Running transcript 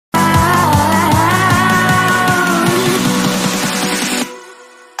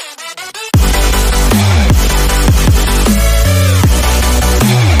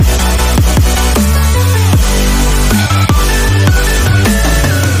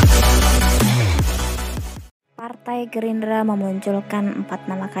Partai Gerindra memunculkan 4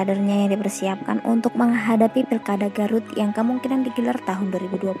 nama kadernya yang dipersiapkan untuk menghadapi Pilkada Garut yang kemungkinan digelar tahun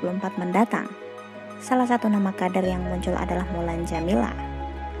 2024 mendatang. Salah satu nama kader yang muncul adalah Mulan Jameela.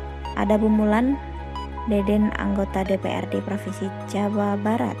 Ada Bu Mulan, Deden anggota DPRD Provinsi Jawa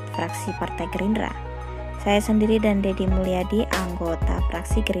Barat, fraksi Partai Gerindra. Saya sendiri dan Dedi Mulyadi, anggota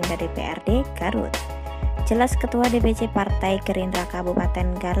fraksi Gerindra DPRD Garut. Jelas Ketua DPC Partai Gerindra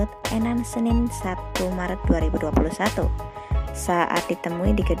Kabupaten Garut, Enan Senin 1 Maret 2021 saat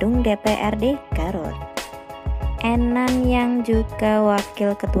ditemui di gedung DPRD Garut. Enan yang juga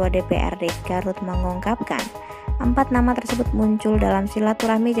Wakil Ketua DPRD Garut mengungkapkan 4 nama tersebut muncul dalam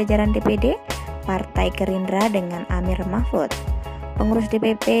silaturahmi jajaran DPD Partai Gerindra dengan Amir Mahfud, pengurus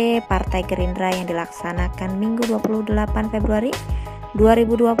DPP Partai Gerindra yang dilaksanakan Minggu 28 Februari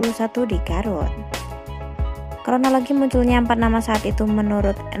 2021 di Garut. Kronologi munculnya 4 nama saat itu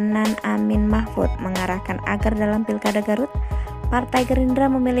menurut Enan Amin Mahfud mengarahkan agar dalam Pilkada Garut, Partai Gerindra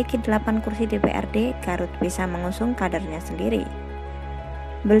memiliki 8 kursi DPRD Garut bisa mengusung kadernya sendiri.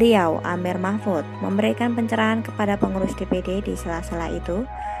 Beliau, Amir Mahfud, memberikan pencerahan kepada pengurus DPD di sela-sela itu.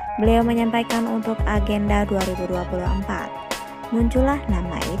 Beliau menyampaikan untuk agenda 2024. Muncullah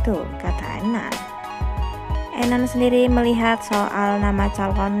nama itu, kata Enan. Enan sendiri melihat soal nama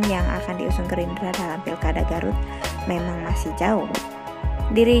calon yang akan diusung Gerindra dalam Pilkada Garut memang masih jauh.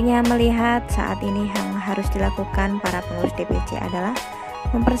 Dirinya melihat saat ini yang harus dilakukan para pengurus DPC adalah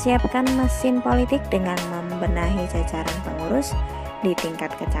mempersiapkan mesin politik dengan membenahi jajaran pengurus di tingkat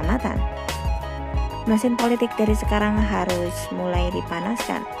kecamatan. Mesin politik dari sekarang harus mulai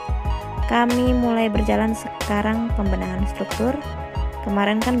dipanaskan. Kami mulai berjalan sekarang pembenahan struktur.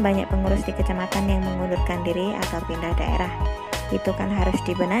 Kemarin kan banyak pengurus di kecamatan yang mengundurkan diri atau pindah daerah. Itu kan harus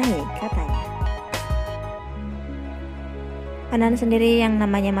dibenahi, katanya. Enan sendiri yang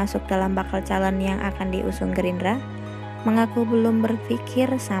namanya masuk dalam bakal calon yang akan diusung Gerindra mengaku belum berpikir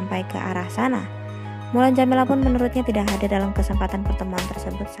sampai ke arah sana. Mulan Jameela pun menurutnya tidak hadir dalam kesempatan pertemuan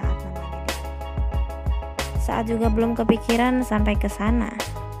tersebut saat juga belum kepikiran sampai ke sana.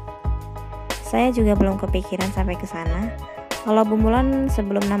 Saya juga belum kepikiran sampai ke sana. Kalau Bu Mulan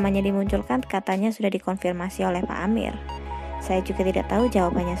sebelum namanya dimunculkan katanya sudah dikonfirmasi oleh Pak Amir. Saya juga tidak tahu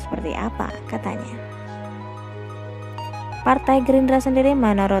jawabannya seperti apa, katanya. Partai Gerindra sendiri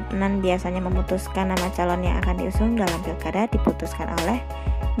menurut Enan biasanya memutuskan nama calon yang akan diusung dalam pilkada diputuskan oleh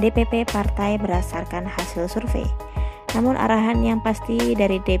DPP partai berdasarkan hasil survei. Namun arahan yang pasti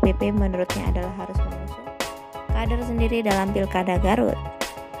dari DPP menurutnya adalah harus mengusung kader sendiri dalam Pilkada Garut.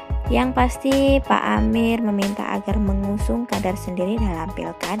 Yang pasti Pak Amir meminta agar mengusung kader sendiri dalam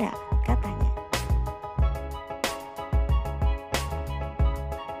pilkada, katanya.